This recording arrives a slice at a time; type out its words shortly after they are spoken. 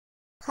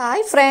Hi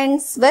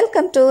friends,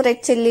 welcome to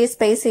Red Chilli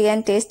Spicy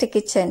and Tasty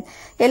Kitchen.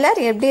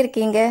 எல்லாரும் எப்படி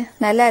இருக்கீங்க?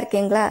 நல்லா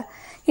இருக்கீங்களா?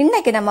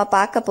 இன்னைக்கு நம்ம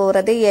பார்க்க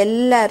போறது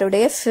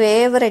எல்லாருடைய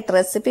ஃபேவரட்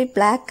ரெசிபி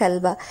black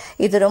அல்வா.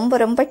 இது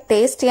ரொம்ப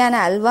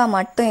டேஸ்டியான அல்வா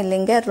மட்டும்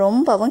இல்லைங்க,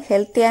 ரொம்பவும்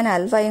ஹெல்த்தியான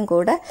அல்வாயும்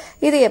கூட.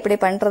 இது எப்படி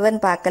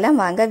பண்றதுன்னு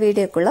பார்க்கலாம். வாங்க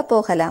வீடியோக்குள்ள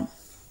போகலாம்.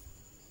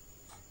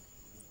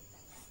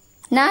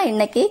 நான்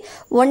இன்னைக்கு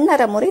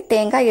 1.5 முறி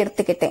தேங்காய்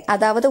எடுத்துக்கிட்டேன்.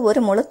 அதாவது ஒரு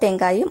முழு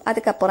தேங்காயும்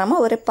அதுக்கப்புறமா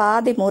ஒரு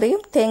பாதி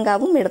முறியும்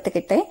தேங்காவும்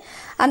எடுத்துக்கிட்டேன்.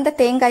 அந்த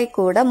தேங்காய்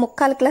கூட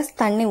 3/4 கிளாஸ்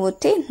தண்ணி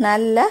ஊற்றி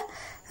நல்லா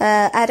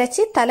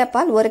அரைச்சி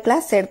தலைப்பால் 1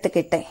 கிளாஸ்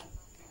எடுத்துக்கிட்டேன்.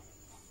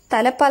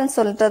 தலைப்பால்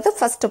சொல்றது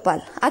ஃபர்ஸ்ட்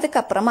பால்.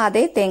 அதுக்கப்புறமா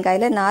அதே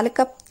தேங்காயில 4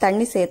 கப்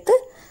தண்ணி சேர்த்து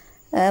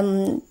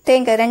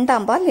தேங்காய்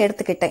 2ஆம் பால்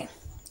எடுத்துக்கிட்டேன்.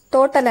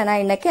 டோட்டலா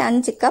நான் இன்னைக்கு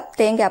 5 கப்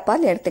தேங்காய்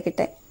பால்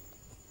எடுத்துக்கிட்டேன்.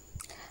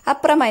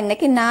 அப்புறமா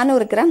இன்னைக்கு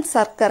 400 கிராம்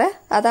சர்க்கரை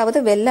அதாவது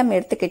வெல்லம்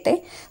எடுத்துக்கிட்டேன்.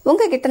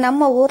 உங்ககிட்ட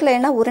நம்ம ஊர்ல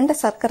என்ன உருண்டை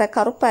சர்க்கரை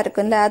கருப்பா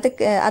இருக்குல்ல,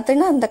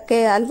 அதுனா அந்த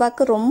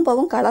அல்வாக்கு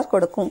ரொம்பவும் கலர்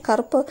கொடுக்கும்,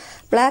 கருப்பு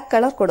பிளாக்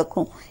கலர்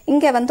கொடுக்கும்.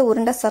 இங்க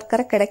உருண்டை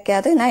சர்க்கரை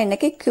கிடைக்காது. நான்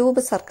இன்னைக்கு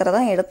கியூப் சர்க்கரை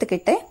தான்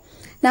எடுத்துக்கிட்டேன்.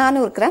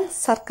 400 கிராம்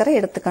சர்க்கரை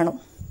எடுத்துக்கணும்.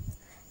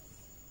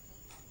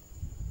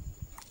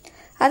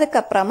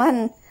 அதுக்கப்புறமா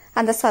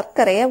அந்த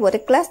சர்க்கரையை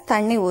 1 கிளாஸ்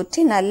தண்ணி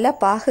ஊற்றி நல்லா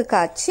பாகு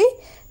காய்ச்சி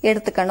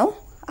எடுத்துக்கணும்.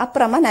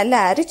 அப்புறமா நல்லா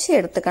அரிச்சு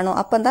எடுத்துக்கணும்.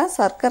 அப்பதான்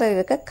சர்க்கரை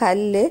இருக்க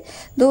கல்லு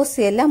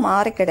தூசி எல்லாம்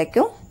மாறி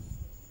கிடைக்கும்.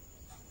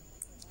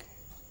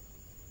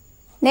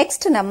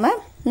 நெக்ஸ்ட்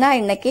நான்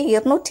இன்னைக்கு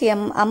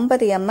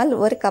 250 ml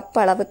 1 கப்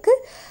அளவுக்கு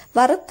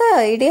வறுத்த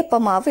இடியப்ப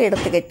மாவு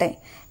எடுத்துக்கிட்டேன்.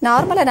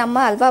 நார்மலா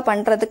நம்ம அல்வா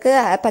பண்றதுக்கு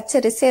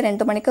பச்சரிசியை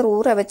 2 மணிக்கு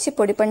ஊற வச்சு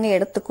பொடி பண்ணி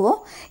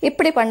எடுத்துக்குவோம்.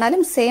 இப்படி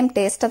பண்ணாலும் சேம்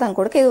டேஸ்ட்டை தான்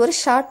கொடுக்கும். இது ஒரு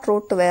ஷார்ட்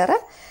ரூட் வேற,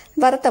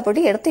 வறுத்த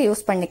பொடி எடுத்து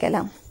யூஸ்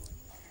பண்ணிக்கலாம்.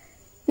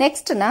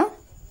 நெக்ஸ்ட் நான்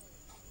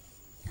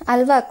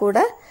அல்வா கூட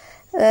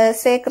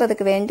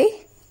சேர்க்கறதுக்கு வேண்டி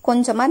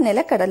கொஞ்சமா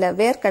நிலக்கடலை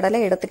வேர்க்கடலை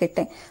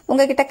எடுத்துக்கிட்டேன்.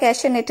 உங்ககிட்ட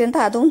கேஷ்யூ நட் இருந்தா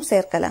அதுவும்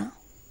சேர்க்கலாம்.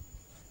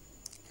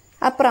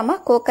 அப்புறமா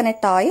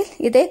கோகனட் ஆயில்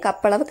இதே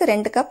கப் அளவுக்கு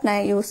 2 கப்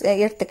நான்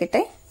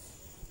எடுத்துக்கிட்டேன்.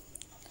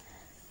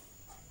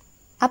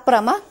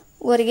 அப்புறமா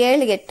ஒரு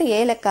 7-8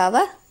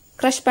 ஏலக்காவை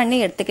கிரஷ் பண்ணி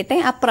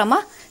எடுத்துக்கிட்டேன். அப்புறமா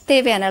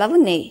தேவையான அளவு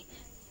நெய்.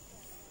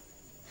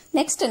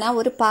 நெக்ஸ்ட் நான்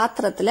ஒரு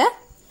பாத்திரத்துல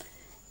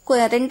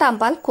 2ஆம்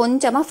பால்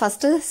கொஞ்சமா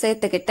ஃபர்ஸ்ட்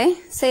சேர்த்துக்கிட்டேன்.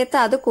 சேர்த்து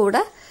அது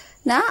கூட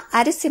நான்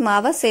அரிசி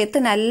மாவை சேர்த்து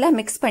நல்லா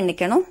மிக்ஸ்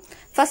பண்ணிக்கணும்.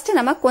 ஃபர்ஸ்ட்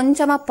நம்ம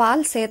கொஞ்சமா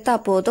பால் சேர்த்தா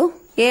போதும்.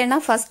 ஏன்னா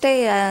ஃபர்ஸ்டே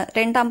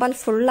 2ஆம் பால்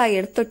ஃபுல்லா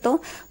எடுத்துட்டோம்.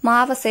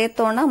 மாவை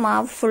சேர்த்தோம்னா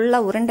மாவு ஃபுல்லா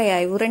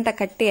உருண்டை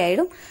கட்டி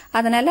ஆயிடும்.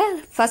 அதனால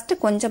ஃபர்ஸ்ட்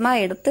கொஞ்சமா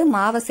எடுத்து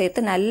மாவை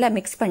சேர்த்து நல்லா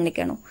மிக்ஸ்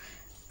பண்ணிக்கணும்.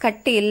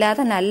 கட்டி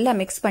இல்லாத நல்லா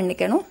மிக்ஸ்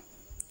பண்ணிக்கணும்.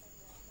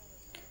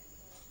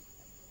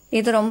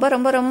 இது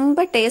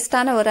ரொம்ப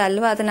டேஸ்டான ஒரு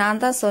அல்வா. அது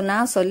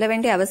நான் சொல்ல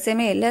வேண்டிய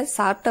அவசியமே இல்லை,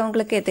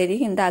 சாப்பிட்டவங்களுக்கே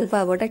தெரியும் இந்த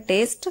அல்வாவோட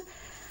டேஸ்ட்.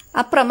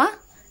 அப்புறமா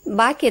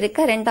பாக்கி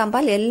இருக்க 2ஆம்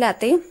பால்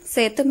எல்லாத்தையும்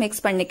சேர்த்து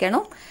மிக்ஸ்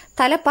பண்ணிக்கணும்.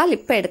 தலைப்பால்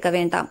இப்ப எடுக்க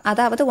வேண்டாம்,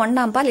 அதாவது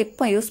 1ஆம் பால்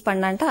இப்ப யூஸ்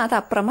பண்ணாண்டா அது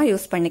அப்புறமா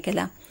யூஸ்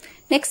பண்ணிக்கலாம்.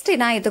 நெக்ஸ்ட்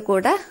நான் இது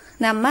கூட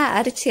நம்ம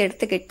அரிச்சு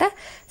எடுத்துக்கிட்ட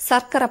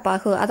சர்க்கரை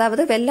பாகு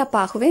அதாவது வெள்ளை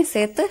பாகுவையும்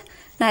சேர்த்து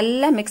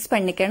நல்லா மிக்ஸ்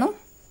பண்ணிக்கணும்.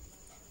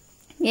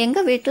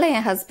 எங்க வீட்டுல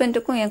என்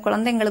ஹஸ்பண்டுக்கும் என்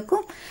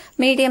குழந்தைங்களுக்கும்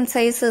மீடியம்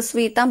சைஸ்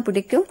ஸ்வீட் தான்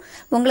பிடிக்கும்.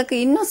 உங்களுக்கு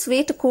இன்னும்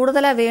ஸ்வீட்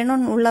கூடுதலா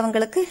வேணும்னு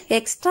உள்ளவங்களுக்கு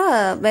எக்ஸ்ட்ரா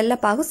வெள்ளை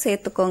பாகு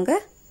சேர்த்துக்கோங்க.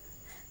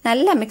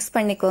 நல்லா மிக்ஸ்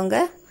பண்ணிக்கோங்க.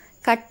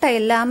 கட்டை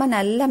இல்லாம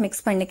நல்லா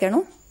மிக்ஸ்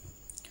பண்ணிக்கணும்.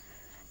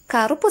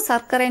 கருப்பு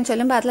சர்க்கரைன்னு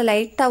சொல்லும்போது அதுல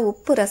லைட்டா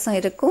உப்பு ரசம்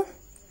இருக்கும்.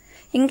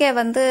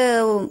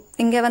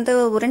 இங்க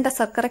உருண்டை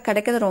சர்க்கரை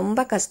கிடைக்கிறது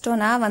ரொம்ப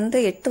கஷ்டம். நான்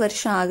 8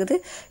 வருஷம் ஆகுது.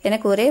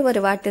 எனக்கு ஒரே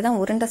ஒரு வாட்டி தான்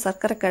உருண்டை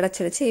சர்க்கரை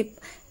கிடைச்சிருச்சு.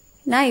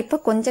 நான் இப்ப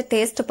கொஞ்சம்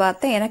டேஸ்ட்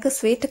பார்த்தேன், எனக்கு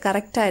ஸ்வீட்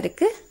கரெக்டா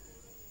இருக்கு.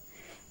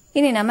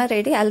 இனி நம்ம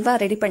அல்வா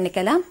ரெடி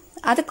பண்ணிக்கலாம்.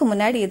 அதுக்கு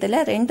முன்னாடி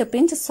இதுல 2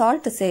 பிஞ்ச்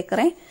சால்ட்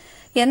சேர்க்கிறேன்.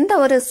 எந்த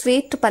ஒரு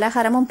ஸ்வீட்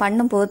பலகாரமும்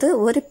பண்ணும்போது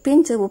ஒரு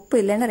பிஞ்சு உப்பு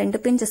இல்லைன்னா 2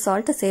 பிஞ்சு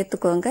சால்ட்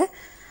சேர்த்துக்கோங்க.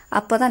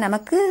 அப்போதான்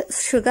நமக்கு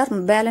சுகர்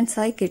பேலன்ஸ்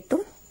ஆகி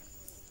கிட்டும்.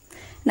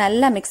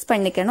 நல்லா மிக்ஸ்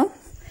பண்ணிக்கணும்.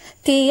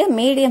 தீய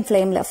மீடியம்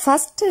ஃப்ளேம்ல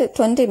ஃபர்ஸ்ட்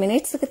 20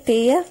 மினிட்ஸுக்கு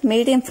தீய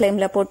மீடியம்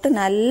ஃப்ளேம்ல போட்டு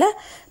நல்லா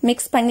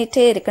மிக்ஸ்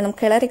பண்ணிட்டே இருக்கணும்.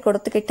 கிளறி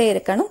கொடுத்துக்கிட்டே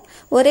இருக்கணும்.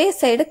 ஒரே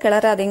சைடு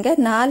கிளறாதீங்க,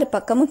 4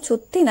 பக்கமும்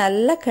சுத்தி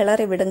நல்லா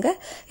கிளறி விடுங்க,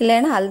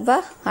 இல்லைன்னா அல்வா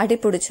அடி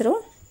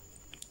பிடிச்சிரும்.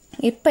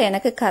 இப்ப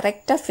எனக்கு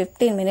கரெக்டா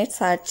 15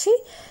 மினிட்ஸ் ஆச்சு.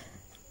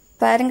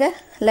 பாருங்க,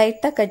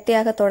 லைட்டா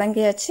கட்டியாக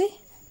தொடங்கியாச்சு.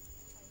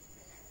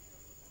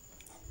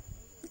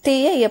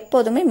 தீய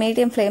எப்போதுமே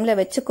மீடியம் ஃப்ளேம்ல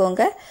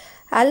வச்சுக்கோங்க.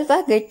 அல்வா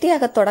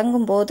கெட்டியாக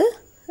தொடங்கும் போது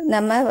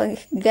நம்ம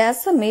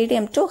கேஸை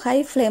மீடியம் டு ஹை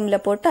ஃப்ளேம்ல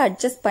போட்டு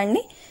அட்ஜஸ்ட்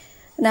பண்ணி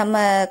நம்ம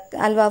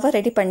அல்வாவை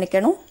ரெடி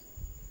பண்ணிக்கணும்.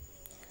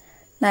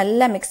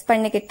 நல்லா மிக்ஸ்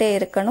பண்ணிக்கிட்டே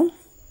இருக்கணும்.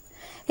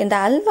 இந்த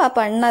அல்வா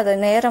பண்ணது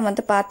நேரம்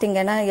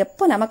பாத்தீங்கன்னா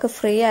எப்போ நமக்கு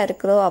ஃப்ரீயா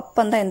இருக்குதோ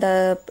அப்பந்தான் இந்த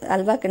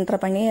அல்வா கிண்டுற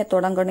பண்ணிய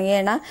தொடங்கணும்.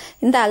 ஏன்னா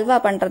இந்த அல்வா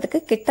பண்றதுக்கு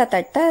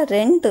கிட்டத்தட்ட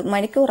 2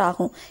 மணிக்கூர்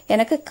ஆகும்.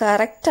 எனக்கு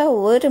கரெக்டா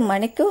 1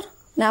 மணிக்கூர்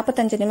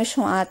 45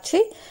 நிமிஷம்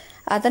ஆச்சு.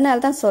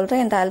 அதனாலதான்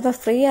சொல்றேன், இந்த அல்வா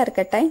ஃப்ரீயா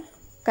இருக்க டைம்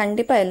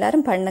கண்டிப்பா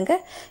எல்லாரும் பண்ணுங்க.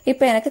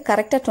 இப்ப எனக்கு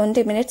கரெக்டா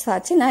 20 மினிட்ஸ்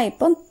ஆச்சு. நான்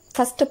இப்போ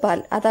ஃபர்ஸ்ட்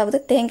பால் அதாவது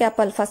தேங்காய்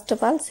பால் ஃபர்ஸ்ட்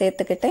பால்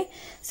சேர்த்துக்கிட்டேன்.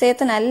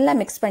 சேர்த்து நல்லா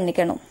மிக்ஸ்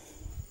பண்ணிக்கணும்.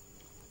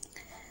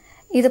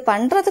 இது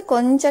பண்றது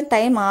கொஞ்சம்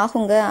டைம்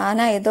ஆகுங்க.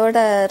 ஆனா இதோட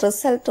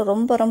ரிசல்ட்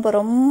ரொம்ப ரொம்ப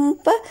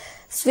ரொம்ப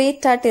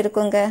ஸ்வீட்டாட்டு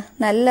இருக்குங்க.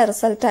 நல்ல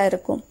ரிசல்ட்டா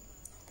இருக்கும்.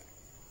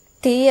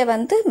 டீயை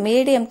வந்து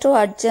மீடியம் டு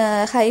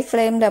ஹை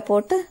ஃப்ளேமில்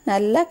போட்டு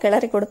நல்லா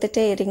கிளறி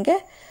கொடுத்துட்டே இருங்க.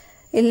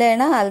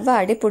 இல்லைன்னா அல்வா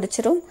அடி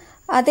பிடிச்சிரும்.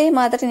 அதே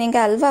மாதிரி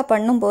நீங்கள் அல்வா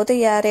பண்ணும்போது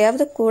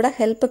யாரையாவது கூட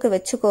ஹெல்ப்புக்கு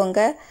வச்சுக்கோங்க.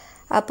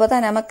 அப்போ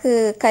தான் நமக்கு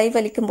கை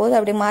வலிக்கும் போது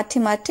அப்படி மாற்றி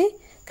மாற்றி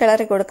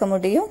கிளறி கொடுக்க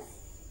முடியும்.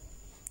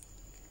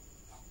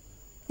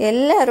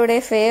 எல்லாருடைய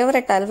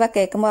ஃபேவரட் அல்வா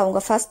கேட்கும்போது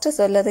அவங்க ஃபஸ்ட்டு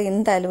சொல்லுறது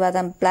இந்த அல்வா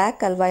தான்,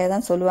 பிளாக் அல்வாயை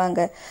தான் சொல்லுவாங்க.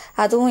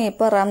 அதுவும்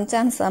இப்போ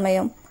ரம்ஜான்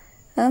சமயம்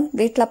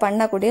வீட்டில்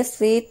பண்ணக்கூடிய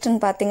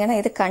ஸ்வீட்டுன்னு பார்த்தீங்கன்னா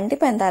இது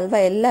கண்டிப்பாக இந்த அல்வா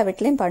எல்லா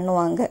வீட்லேயும்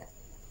பண்ணுவாங்க.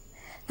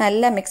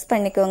 நல்லா மிக்ஸ்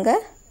பண்ணிக்கோங்க.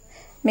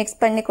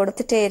 மிக்ஸ் பண்ணி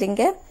கொடுத்துட்டே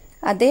இருங்க.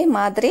 அதே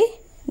மாதிரி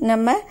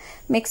நம்ம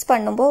மிக்ஸ்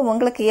பண்ணும்போது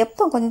உங்களுக்கு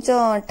எப்போ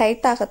கொஞ்சம்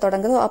டைட்டாக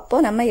தொடங்குதோ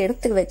அப்போது நம்ம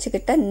எடுத்து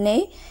வச்சுக்கிட்ட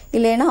நெய்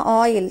இல்லைன்னா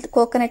ஆயில்,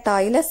 கோகனட்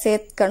ஆயிலை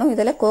சேர்க்கணும்.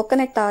 இதில்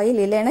கோகனட்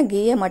ஆயில் இல்லைன்னா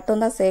கீயை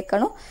மட்டும்தான்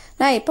சேர்க்கணும்.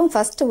 நான் இப்போ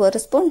ஃபஸ்ட்டு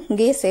 1 ஸ்பூன்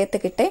கீ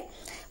சேர்த்துக்கிட்டேன்.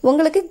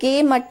 உங்களுக்கு கீ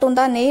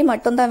மட்டும்தான் நெய்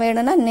மட்டும்தான்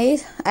வேணும்னா நெய்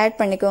ஆட்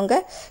பண்ணிக்கோங்க.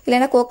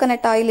 இல்லைன்னா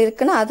கோகனட் ஆயில்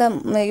இருக்குன்னா அதை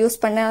யூஸ்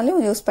பண்ணாலும்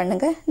யூஸ்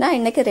பண்ணுங்க. நான்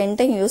இன்னைக்கு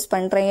ரெண்டையும் யூஸ்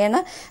பண்ணுறேன். ஏன்னா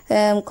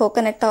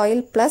கோகனட்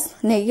ஆயில் ப்ளஸ்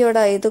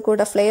நெய்யோட இது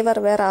கூட ஃப்ளேவர்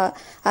வேற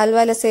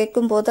அல்வாவில்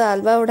சேர்க்கும் போது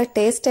அல்வாவோட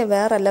டேஸ்ட்டே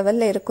வேற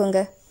லெவலில்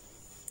இருக்குங்க.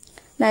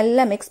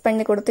 நல்லா மிக்ஸ்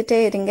பண்ணி கொடுத்துட்டே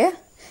இருங்க.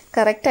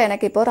 கரெக்டாக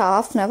எனக்கு இப்போ ஒரு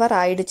 1/2 hour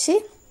ஆயிடுச்சு.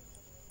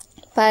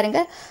 பாருங்க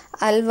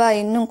அல்வா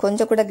இன்னும்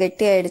கொஞ்சம் கூட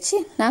கெட்டி ஆயிடுச்சு.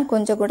 நான்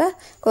கொஞ்சம் கூட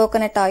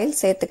கோகனட் ஆயில்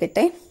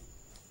சேர்த்துக்கிட்டேன்.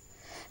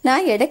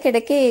 நான்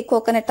இடைக்கிடைக்கு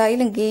கோகனட்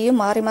ஆயிலும் கீயும்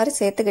மாறி மாறி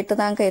சேர்த்துக்கிட்டு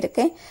தாங்க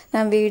இருக்கேன்.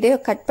 நான் வீடியோ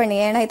கட் பண்ணி,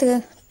 ஏன்னா இது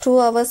 2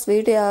 hours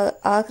வீடியோ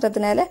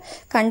ஆகுறதுனால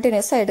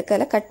கண்டினியூஸாக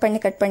எடுக்கலை, கட்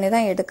பண்ணி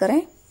தான்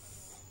எடுக்கிறேன்.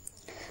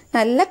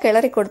 நல்லா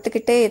கிளறி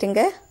கொடுத்துக்கிட்டே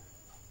இருங்க.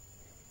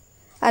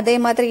 அதே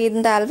மாதிரி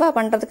இந்த அல்வா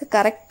பண்ணுறதுக்கு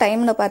கரெக்ட்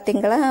டைம்னு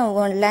பார்த்தீங்களா,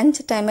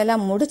 லஞ்ச் டைம்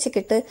எல்லாம்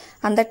முடிச்சுக்கிட்டு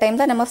அந்த டைம்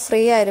தான் நம்ம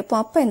ஃப்ரீயாக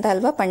இருப்போம். அப்போ இந்த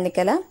அல்வா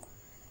பண்ணிக்கலாம்.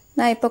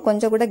 நான் இப்போ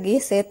கொஞ்சம் கூட கீ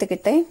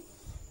சேர்த்துக்கிட்டேன்.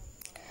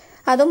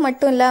 அதுவும்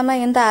மட்டும்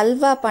இல்லாமல் இந்த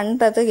அல்வா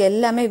பண்ணுறது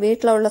எல்லாமே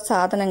வீட்டில் உள்ள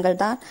சாதனங்கள்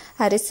தான்.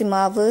 அரிசி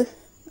மாவு,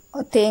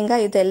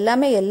 தேங்காய், இது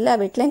எல்லாமே எல்லா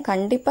வீட்லேயும்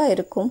கண்டிப்பாக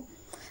இருக்கும்.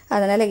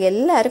 அதனால்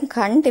எல்லாரும்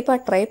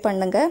கண்டிப்பாக ட்ரை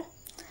பண்ணுங்க.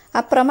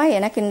 அப்புறமா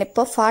எனக்கு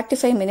இப்போ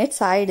 45 minutes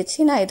ஆயிடுச்சு.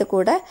 நான் இது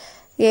கூட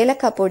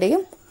ஏலக்காய்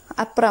பொடியும்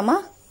அப்புறமா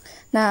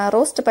நான்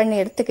ரோஸ்ட் பண்ணி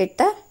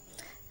எடுத்துக்கிட்ட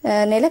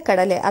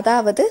நிலக்கடலை,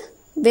 அதாவது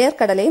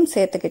வேர்க்கடலையும்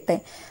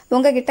சேர்த்துக்கிட்டேன்.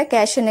 உங்ககிட்ட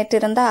கேஷ்யூ நட்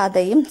இருந்தால்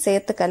அதையும்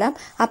சேர்த்துக்கலாம்.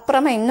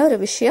 அப்புறமா இன்னொரு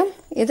விஷயம்,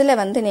 இதில்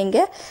வந்து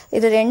நீங்கள்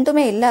இது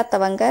ரெண்டுமே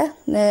இல்லாதவங்க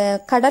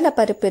கடலை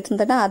பருப்பு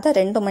இருந்ததுன்னா அதை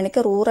 2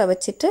 மணிக்கு ஊற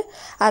வச்சுட்டு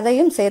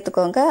அதையும்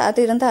சேர்த்துக்கோங்க.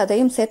 அது இருந்தால்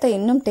அதையும் சேர்த்தா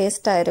இன்னும்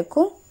டேஸ்ட்டாக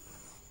இருக்கும்.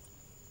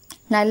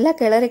 நல்லா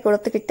கிளறி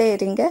கொடுத்துக்கிட்டே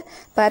இருங்க.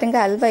 பாருங்க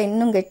அல்வா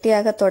இன்னும்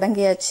கெட்டியாக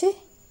தொடங்கியாச்சு.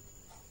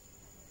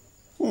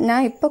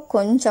 நான் இப்போ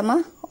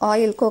கொஞ்சமாக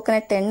ஆயில்,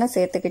 கோகனட் எண்ணெய்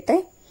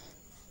சேர்த்துக்கிட்டேன்.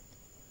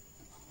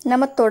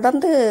 நம்ம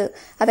தொடர்ந்து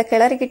அதை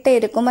கிளறிக்கிட்டே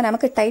இருக்கும்போது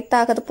நமக்கு டைட்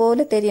ஆகிறது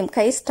போல தெரியும்.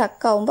 கை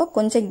ஸ்டக் ஆகும்போது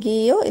கொஞ்சம்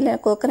கீயோ இல்லை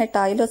கோகனட்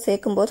ஆயிலோ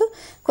சேர்க்கும்போது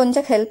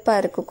கொஞ்சம்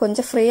ஹெல்ப்பாக இருக்கும்.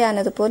 கொஞ்சம் ஃப்ரீ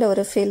ஆனது போல்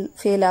ஒரு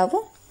ஃபீல்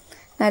ஆகும்.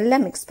 நல்லா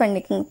மிக்ஸ்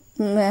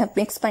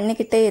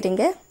பண்ணிக்கிட்டே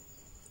இருங்க.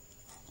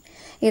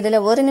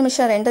 இதில் 1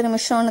 நிமிஷம் 2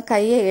 நிமிஷம்னு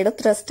கையை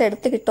ரெஸ்ட்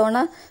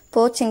எடுத்துக்கிட்டோன்னா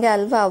போச்சுங்க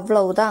அல்வா,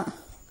 அவ்வளவுதான்.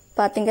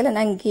 பார்த்தீங்களா,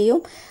 நான்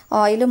கீயும்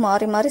ஆயிலும்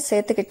மாறி மாறி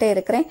சேர்த்துக்கிட்டே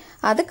இருக்கிறேன்.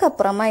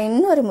 அதுக்கப்புறமா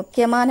இன்னொரு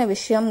முக்கியமான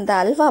விஷயம், இந்த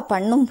அல்வா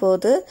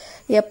பண்ணும்போது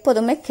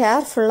எப்போதுமே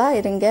கேர்ஃபுல்லாக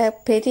இருங்க.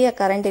 பெரிய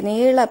கரண்டி,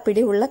 நீள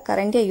பிடி உள்ள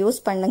கரண்டியை யூஸ்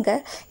பண்ணுங்க.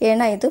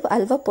 ஏன்னா இது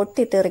அல்வா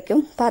பொட்டி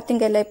தெரிக்கும்.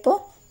 பார்த்தீங்கல்ல, இப்போ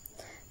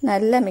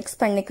நல்லா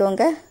மிக்ஸ்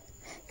பண்ணிக்கோங்க.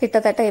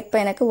 கிட்டத்தட்ட இப்போ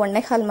எனக்கு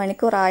 1.25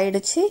 மணிக்கூர்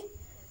ஆயிடுச்சு.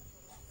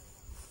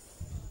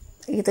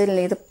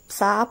 இது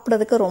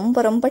சாப்பிட்றதுக்கு ரொம்ப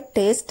ரொம்ப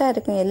டேஸ்ட்டாக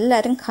இருக்கும்.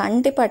 எல்லாரும்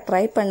கண்டிப்பாக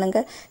ட்ரை பண்ணுங்க.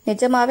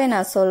 நிஜமாவே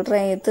நான்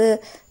சொல்கிறேன், இது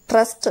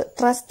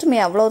ட்ரஸ்ட் மீ,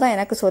 அவ்வளோதான்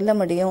எனக்கு சொல்ல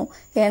முடியும்.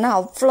 ஏன்னா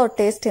அவ்வளோ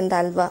டேஸ்ட் இந்த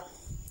அல்வா.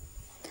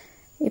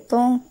 இப்போ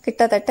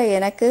கிட்டத்தட்ட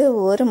எனக்கு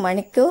 1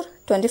 மணிக்கூர்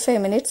 25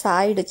 minutes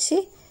ஆயிடுச்சு.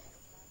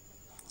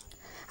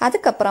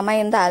 அதுக்கப்புறமா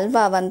இந்த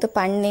அல்வா வந்து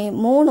பண்ணி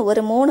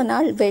ஒரு 3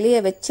 நாள்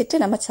வெளியே வச்சுட்டு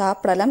நம்ம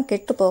சாப்பிடலாம்,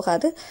 கெட்டு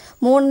போகாது.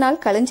 3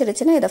 நாள்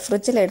கழிஞ்சிடுச்சுன்னா இதை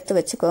ஃப்ரிட்ஜில் எடுத்து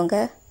வச்சுக்கோங்க.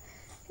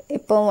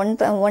 இப்போ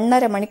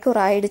 1.5 மணிக்கூர்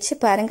ஆயிடுச்சு.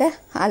 பாருங்க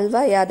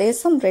அல்வா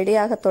யாதேசம்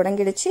ரெடியாக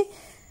தொடங்கிடுச்சு.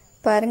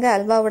 பாருங்க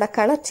அல்வாவோட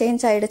கலர்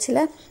சேஞ்ச் ஆயிடுச்சுல.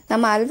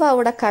 நம்ம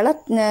அல்வாவோட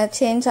கலர்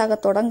சேஞ்ச் ஆக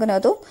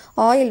தொடங்கினதும்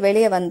ஆயில்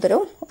வெளியே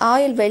வந்துடும்.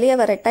 ஆயில் வெளியே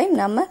வர டைம்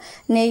நம்ம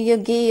நெய்யோ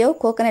கீயோ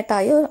கோகனட்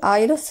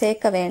ஆயிலோ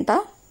சேர்க்க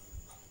வேண்டாம்.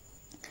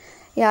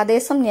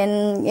 யாதேசம்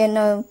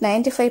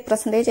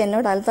 95%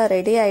 என்னோட அல்வா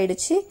ரெடி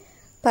ஆயிடுச்சு.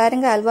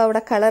 பாருங்க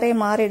அல்வாவோட கலரே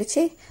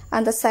மாறிடுச்சு.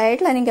 அந்த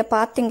சைடில் நீங்கள்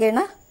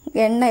பார்த்தீங்கன்னா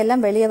எண்ணெய்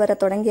எல்லாம் வெளியே வர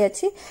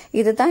தொடங்கியாச்சு.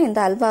 இதுதான் இந்த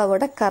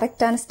அல்வாவோட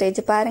கரெக்டான ஸ்டேஜ்.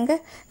 பாருங்க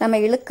நம்ம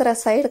இழுக்கிற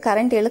சைடு,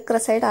 கரண்டி இழுக்கிற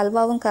சைடு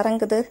அல்வாவும்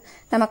கறங்குது.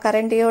 நம்ம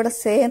கரண்டியோட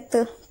சேர்த்து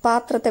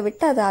பாத்திரத்தை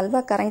விட்டு அது அல்வா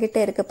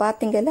கறங்கிட்டே இருக்கு.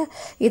 பார்த்தீங்கல்ல,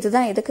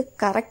 இதுதான் இதுக்கு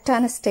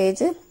கரெக்டான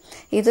ஸ்டேஜ்.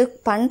 இது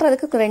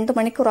பண்ணுறதுக்கு 2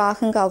 மணிக்கூர்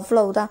ஆகுங்க,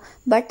 அவ்வளவுதான்.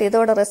 பட்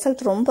இதோட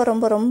ரிசல்ட் ரொம்ப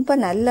ரொம்ப ரொம்ப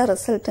நல்ல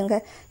ரிசல்ட்டுங்க.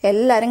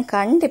 எல்லாரும்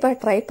கண்டிப்பாக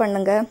ட்ரை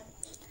பண்ணுங்க.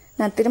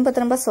 நான் திரும்ப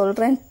திரும்ப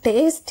சொல்றேன்,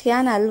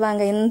 டேஸ்டியான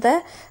அல்வாங்க. இந்த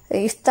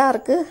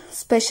இஃப்தாருக்கு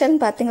ஸ்பெஷல்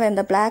பாத்தீங்களா,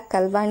 இந்த பிளாக்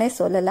அல்வானே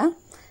சொல்லலாம்.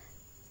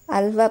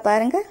 அல்வா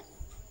பாருங்க,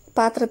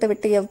 பாத்திரத்தை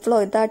விட்டு எவ்வளோ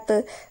இதாட்டு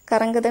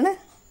கறங்குதுன்னு.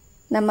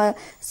 நம்ம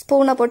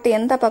ஸ்பூனை போட்டு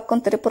எந்த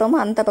பக்கம் திருப்புறோமோ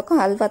அந்த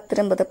பக்கம் அல்வா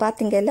திரும்புது,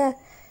 பாத்தீங்கல்ல.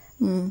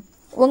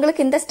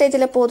 உங்களுக்கு இந்த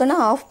ஸ்டேஜில் போதுன்னா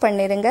ஆஃப்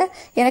பண்ணிடுங்க.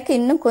 எனக்கு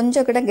இன்னும்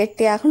கொஞ்சம் கூட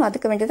கெட்டியாகணும்,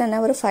 அதுக்கு வேண்டியது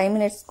என்ன ஒரு 5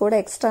 மினிட்ஸ் கூட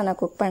எக்ஸ்ட்ரா நான்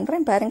குக்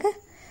பண்ணுறேன். பாருங்க,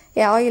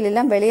 ஆயில்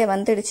எல்லாம் வெளியே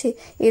வந்துடுச்சு.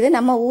 இது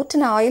நம்ம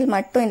ஊற்றின ஆயில்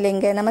மட்டும்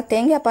இல்லைங்க, நம்ம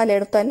தேங்காய் பால்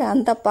எடுத்தோம் இல்லை,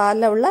 அந்த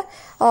பாலில் உள்ள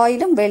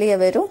ஆயிலும் வெளியே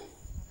வரும்.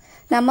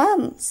 நம்ம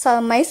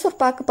மைசூர்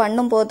பாக்கு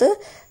பண்ணும்போது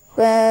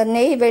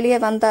நெய் வெளியே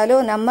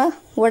வந்தாலும் நம்ம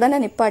உடனே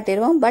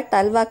நிப்பாட்டிடுவோம். பட்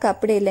அல்வாக்கு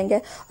அப்படி இல்லைங்க,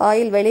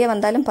 ஆயில் வெளியே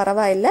வந்தாலும்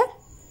பரவாயில்லை,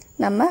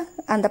 நம்ம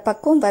அந்த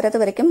பக்குவம் வர்றது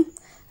வரைக்கும்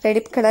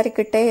ரெடி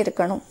கிளறிக்கிட்டே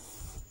இருக்கணும்.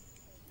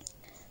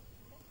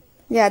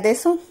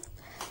 தேசம்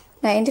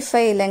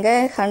 95 இல்லைங்க,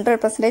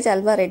 100%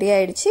 அல்வா ரெடி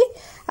ஆயிடுச்சு.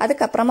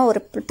 அதுக்கப்புறமா ஒரு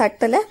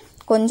தட்டில்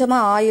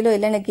கொஞ்சமாக ஆயிலோ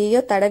இல்லைன்னா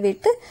கீயோ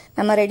தடவிட்டு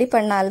நம்ம ரெடி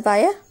பண்ண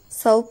அல்வாயை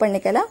சர்வ்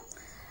பண்ணிக்கலாம்.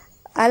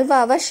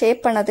 அல்வாவை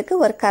ஷேப் பண்ணதுக்கு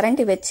ஒரு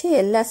கரண்டி வச்சு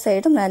எல்லா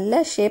சைடும்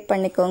நல்லா ஷேப்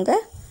பண்ணிக்கோங்க.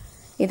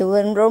 இது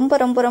ரொம்ப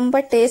ரொம்ப ரொம்ப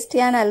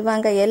டேஸ்டியான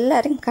அல்வாங்க.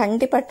 எல்லாரும்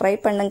கண்டிப்பா ட்ரை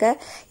பண்ணுங்க.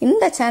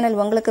 இந்த சேனல்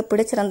உங்களுக்கு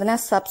பிடிச்சிருந்ததுன்னா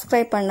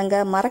சப்ஸ்கிரைப் பண்ணுங்க,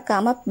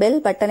 மறக்காம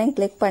பெல் பட்டனையும்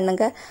கிளிக்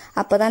பண்ணுங்க.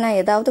 அப்பதான் நான்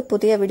ஏதாவது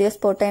புதிய வீடியோஸ்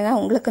போட்டேன்னா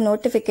உங்களுக்கு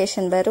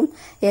நோட்டிபிகேஷன் வரும்.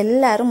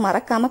 எல்லாரும்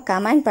மறக்காம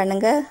கமெண்ட்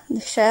பண்ணுங்க,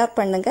 ஷேர்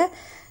பண்ணுங்க.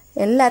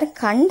 எல்லாரும்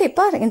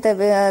கண்டிப்பா இந்த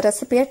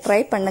ரெசிபியை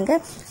ட்ரை பண்ணுங்க.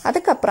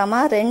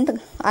 அதுக்கப்புறமா 2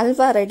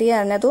 அல்வா ரெடி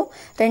ஆனதும்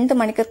 2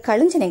 மணிக்கு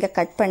கழிஞ்சு நீங்க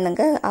கட்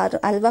பண்ணுங்க.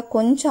 அல்வா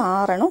கொஞ்சம்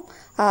ஆறணும்,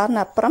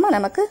 ஆறின அப்புறமா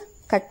நமக்கு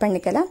கட்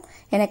பண்ணிக்கலாம்.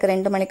 எனக்கு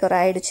 2 மணிக்கு ஒரு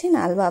ஆயிடுச்சு,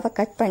 நான் அல்வாவை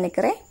கட்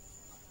பண்ணிக்கிறேன்.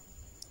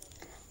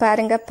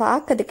 பாருங்க,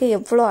 பார்க்கறதுக்கு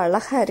எவ்வளோ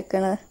அழகா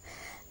இருக்குன்னு.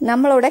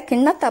 நம்மளோட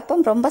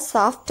கிண்ணத்தப்பம் ரொம்ப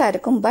சாஃப்டா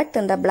இருக்கும், பட்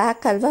இந்த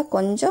பிளாக் அல்வா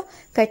கொஞ்சம்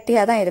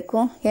கட்டியா தான்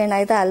இருக்கும். ஏன்னா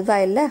இது அல்வா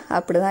இல்லை,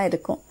 அப்படிதான்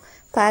இருக்கும்.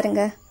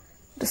 பாருங்க,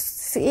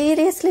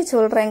 சீரியஸ்லி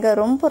சொல்றேங்க,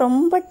 ரொம்ப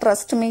ரொம்ப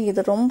ட்ரஸ்ட் மீ,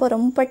 இது ரொம்ப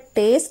ரொம்ப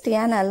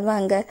டேஸ்டியான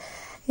அல்வாங்க.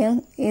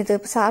 இது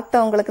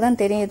சாப்பிட்டவங்களுக்கு தான்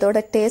தெரியும் இதோட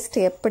டேஸ்ட்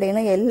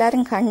எப்படின்னு.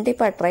 எல்லாரும்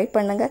கண்டிப்பா ட்ரை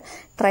பண்ணுங்க.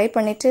 ட்ரை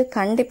பண்ணிட்டு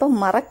கண்டிப்பா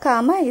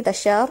மறக்காம இதை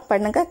ஷேர்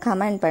பண்ணுங்க,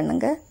 கமெண்ட்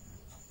பண்ணுங்க.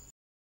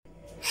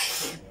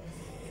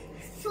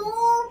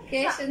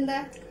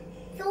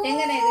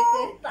 எங்கன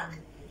இருக்கு?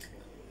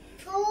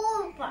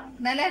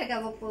 நல்லா இருக்கா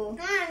பப்பு?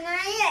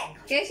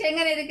 கேஷ்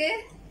எங்கன இருக்கு?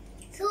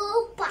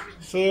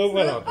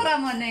 சூப்பரா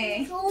மோனே.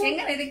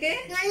 எங்கன இருக்கு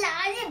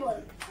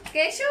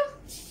கேஷு?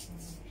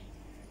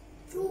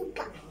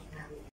 சூப்பர்.